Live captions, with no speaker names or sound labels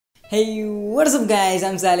Hey, what's up guys?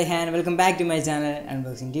 I'm Salihan. Welcome back to my channel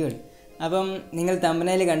unboxingdude. അപ്പം നിങ്ങൾ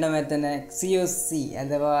തമ്പനയിൽ കണ്ട മാതിരി തന്നെ COC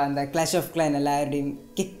അഥവാ എന്താ ക്ലാഷ് ഓഫ് ക്ലാൻ എല്ലാവരുടെയും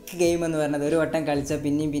കിക്ക് ഗെയിം എന്ന് പറഞ്ഞത് ഒരു വട്ടം കളിച്ചാൽ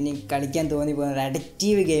പിന്നെയും കളിക്കാൻ തോന്നി പോകുന്ന ഒരു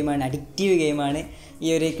അഡിക്റ്റീവ് ഗെയിമാണ്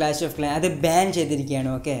ഈ ഒരു ക്ലാഷ് ഓഫ് ക്ലാൻ. അത് ബാൻ ചെയ്തിരിക്കുകയാണ്.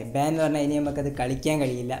 ഓക്കെ, ബാൻ എന്ന് പറഞ്ഞാൽ ഇനി നമുക്കത് കളിക്കാൻ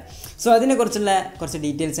കഴിയില്ല. സോ അതിനെക്കുറിച്ചുള്ള കുറച്ച്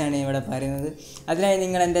ഡീറ്റെയിൽസാണ് ഇവിടെ പറയുന്നത്. അതിനായി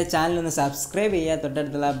നിങ്ങൾ എൻ്റെ ചാനലൊന്ന് സബ്സ്ക്രൈബ് ചെയ്യുക,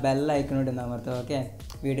 തൊട്ടടുത്തുള്ള ബെൽ ഐക്കണോട് അമർത്തുക. ഓക്കെ,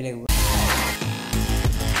 വീഡിയോയിലേക്ക് പോകും.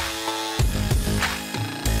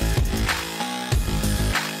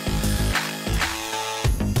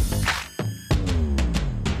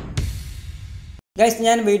 ഗൈസ്,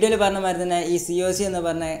 ഞാൻ വീഡിയോയിൽ പറഞ്ഞ മാതിരി തന്നെ ഈ COC എന്ന്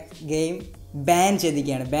പറഞ്ഞ ഗെയിം ബാൻ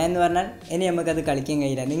ചെയ്തിരിക്കുകയാണ്. ബാൻ എന്ന് പറഞ്ഞാൽ ഇനി നമുക്കത് കളിക്കാൻ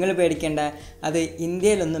കഴിയില്ല. നിങ്ങൾ പേടിക്കേണ്ട, അത്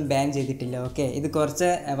ഇന്ത്യയിലൊന്നും ബാൻ ചെയ്തിട്ടില്ല. ഓക്കെ, ഇത് കുറച്ച്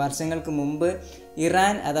വർഷങ്ങൾക്ക് മുമ്പ്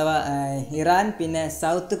ഇറാൻ പിന്നെ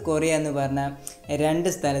സൗത്ത് കൊറിയ എന്ന് പറഞ്ഞ രണ്ട്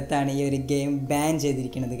സ്ഥലത്താണ് ഈ ഒരു ഗെയിം ബാൻ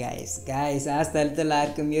ചെയ്തിരിക്കുന്നത്. ഗായ്സ് ആ സ്ഥലത്തുള്ള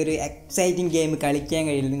ആർക്കും ഈ ഒരു എക്സൈറ്റിംഗ് ഗെയിം കളിക്കാൻ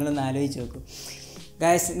കഴിയില്ല. നിങ്ങളൊന്ന് ആലോചിച്ച് നോക്കൂ.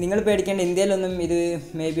 ഗായ്സ്, നിങ്ങൾ പേടിക്കേണ്ട, ഇന്ത്യയിലൊന്നും ഇത്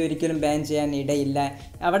ഒരിക്കലും ബാൻ ചെയ്യാൻ ഇടയില്ല.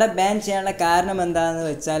 അവിടെ ബാൻ ചെയ്യാനുള്ള കാരണം എന്താണെന്ന്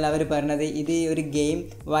വെച്ചാൽ അവർ പറഞ്ഞത് ഇത് ഒരു ഗെയിം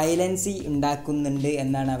വയലൻസി ഉണ്ടാക്കുന്നുണ്ട്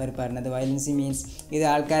എന്നാണ് അവർ പറഞ്ഞത്. വയലൻസി മീൻസ് ഇത്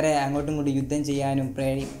ആൾക്കാരെ അങ്ങോട്ടും ഇങ്ങോട്ടും യുദ്ധം ചെയ്യാനും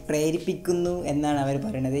പ്രേരിപ്പിക്കുന്നു എന്നാണ് അവർ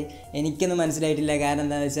പറയുന്നത്. എനിക്കൊന്നും മനസ്സിലായിട്ടില്ല. കാരണം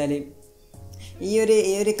എന്താണെന്ന് വെച്ചാൽ ഈ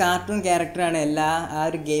ഒരു കാർട്ടൂൺ ക്യാരക്ടറാണ് ആ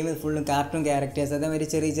ഒരു ഗെയിം ഫുള്ളും കാർട്ടൂൺ ക്യാരക്ടേഴ്സ്. അതേമാതിരി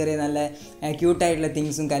ചെറിയ നല്ല ക്യൂട്ടായിട്ടുള്ള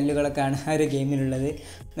തിങ്സും കല്ലുകളൊക്കെയാണ് ആ ഒരു ഗെയിമിലുള്ളത്.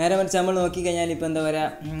 നേരെ മറിച്ച് നമ്മൾ നോക്കിക്കഴിഞ്ഞാൽ ഇപ്പോൾ എന്താ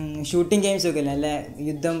പറയുക, ഷൂട്ടിംഗ് ഗെയിംസൊക്കെ ഇല്ല, അല്ല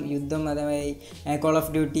യുദ്ധം അതേമാതിരി കോൾ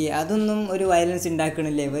ഓഫ് ഡ്യൂട്ടി, അതൊന്നും ഒരു വയലൻസ്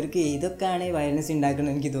ഉണ്ടാക്കണില്ല. ഇവർക്ക് ഇതൊക്കെയാണ് വയലൻസ്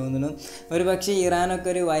ഉണ്ടാക്കുന്നത് എനിക്ക് തോന്നുന്നു. ഒരു പക്ഷേ ഇറാനൊക്കെ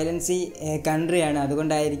ഒരു വയലൻസി കൺട്രിയാണ്.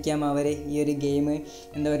 അതുകൊണ്ടായിരിക്കാം അവർ ഈ ഒരു ഗെയിം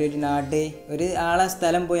എന്താ പറയുക, ഒരു ആളെ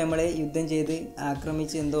സ്ഥലം പോയി നമ്മൾ യുദ്ധം ചെയ്ത്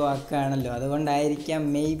ആക്രമിച്ച് എന്തോ ആക്കുകയാണല്ലോ. അതുകൊണ്ടായിരിക്കാം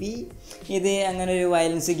മേ ബി ഇത് അങ്ങനെ ഒരു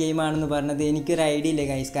വയലൻസ് ഗെയിമാണെന്ന് പറഞ്ഞത്. എനിക്കൊരു ഐഡിയ ഇല്ല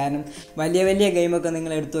ഗൈസ്. കാരണം വലിയ ഗെയിമൊക്കെ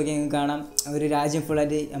നിങ്ങൾ എടുത്തു നോക്കി നിങ്ങൾക്ക് കാണാം, ഒരു രാജ്യം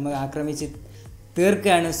ഫുള്ളായിട്ട് നമ്മൾ ആക്രമിച്ച്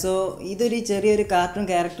തീർക്കുകയാണ്. സോ ഇതൊരു ചെറിയൊരു കാർട്ടൂൺ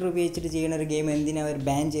ക്യാരക്ടർ ഉപയോഗിച്ചിട്ട് ചെയ്യുന്ന ഒരു ഗെയിം എന്തിനാണ് അവർ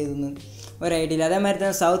ബാൻ ചെയ്തെന്ന് ഒരു ഐഡിയ ഇല്ല. അതേമാതിരി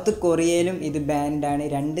തന്നെ സൗത്ത് കൊറിയയിലും ഇത് ബാൻഡാണ്.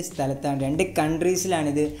 രണ്ട് സ്ഥലത്താണ്, രണ്ട് കൺട്രീസിലാണ്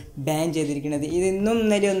ഇത് ബാൻ ചെയ്തിരിക്കുന്നത്. ഇത് ഇന്നും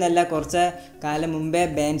ഒന്നല്ല, കുറച്ച് കാലം മുമ്പേ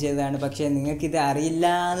ബാൻ ചെയ്തതാണ്. പക്ഷേ നിങ്ങൾക്കിത് അറിയില്ല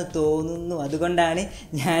എന്ന് തോന്നുന്നു, അതുകൊണ്ടാണ്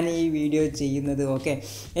ഞാൻ ഈ വീഡിയോ ചെയ്യുന്നത്. ഓക്കെ,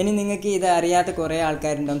 ഇനി നിങ്ങൾക്ക് ഇത് അറിയാത്ത കുറേ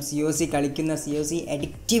ആൾക്കാരുണ്ടാവും. COC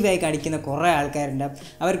അഡിക്റ്റീവായി കളിക്കുന്ന കുറേ ആൾക്കാരുണ്ടാവും.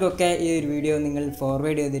 അവർക്കൊക്കെ ഈ ഒരു വീഡിയോ നിങ്ങൾ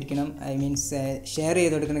ഫോർവേഡ് ചെയ്തിരിക്കണം, ഷെയർ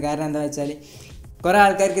ചെയ്ത് കൊടുക്കണം. കാരണം എന്താ വെച്ചാൽ കുറേ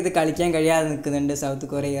ആൾക്കാർക്ക് ഇത് കളിക്കാൻ കഴിയാതെ നിൽക്കുന്നുണ്ട്. സൗത്ത്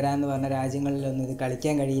കൊറിയ, ഇറാൻ എന്ന് പറഞ്ഞ രാജ്യങ്ങളിലൊന്നും ഇത്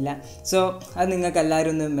കളിക്കാൻ കഴിയില്ല. സോ അത് നിങ്ങൾക്ക്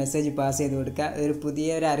എല്ലാവരും ഒന്ന് മെസ്സേജ് പാസ് ചെയ്ത് കൊടുക്കുക. ഒരു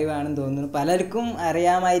പുതിയൊരു അറിവാണെന്ന് തോന്നുന്നു. പലർക്കും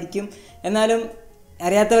അറിയാമായിരിക്കും, എന്നാലും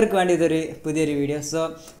അറിയാത്തവർക്ക് വേണ്ടി ഇതൊരു പുതിയൊരു വീഡിയോ. സോ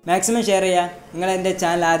മാക്സിമം ഷെയർ ചെയ്യുക. നിങ്ങൾ എൻ്റെ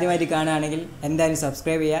ചാനൽ ആദ്യമായിട്ട് കാണുകയാണെങ്കിൽ എന്തായാലും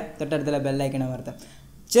സബ്സ്ക്രൈബ് ചെയ്യുക, തൊട്ടടുത്തുള്ള ബെല്ലൈക്കൺ അമർത്താം.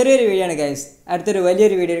 ചെറിയൊരു വീഡിയോ ആണ് ഗൈസ്. അടുത്തൊരു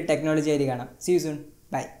വലിയൊരു വീഡിയോ ടെക്നോളജി ആയിട്ട് കാണാം. See you soon.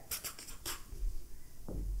 ബൈ.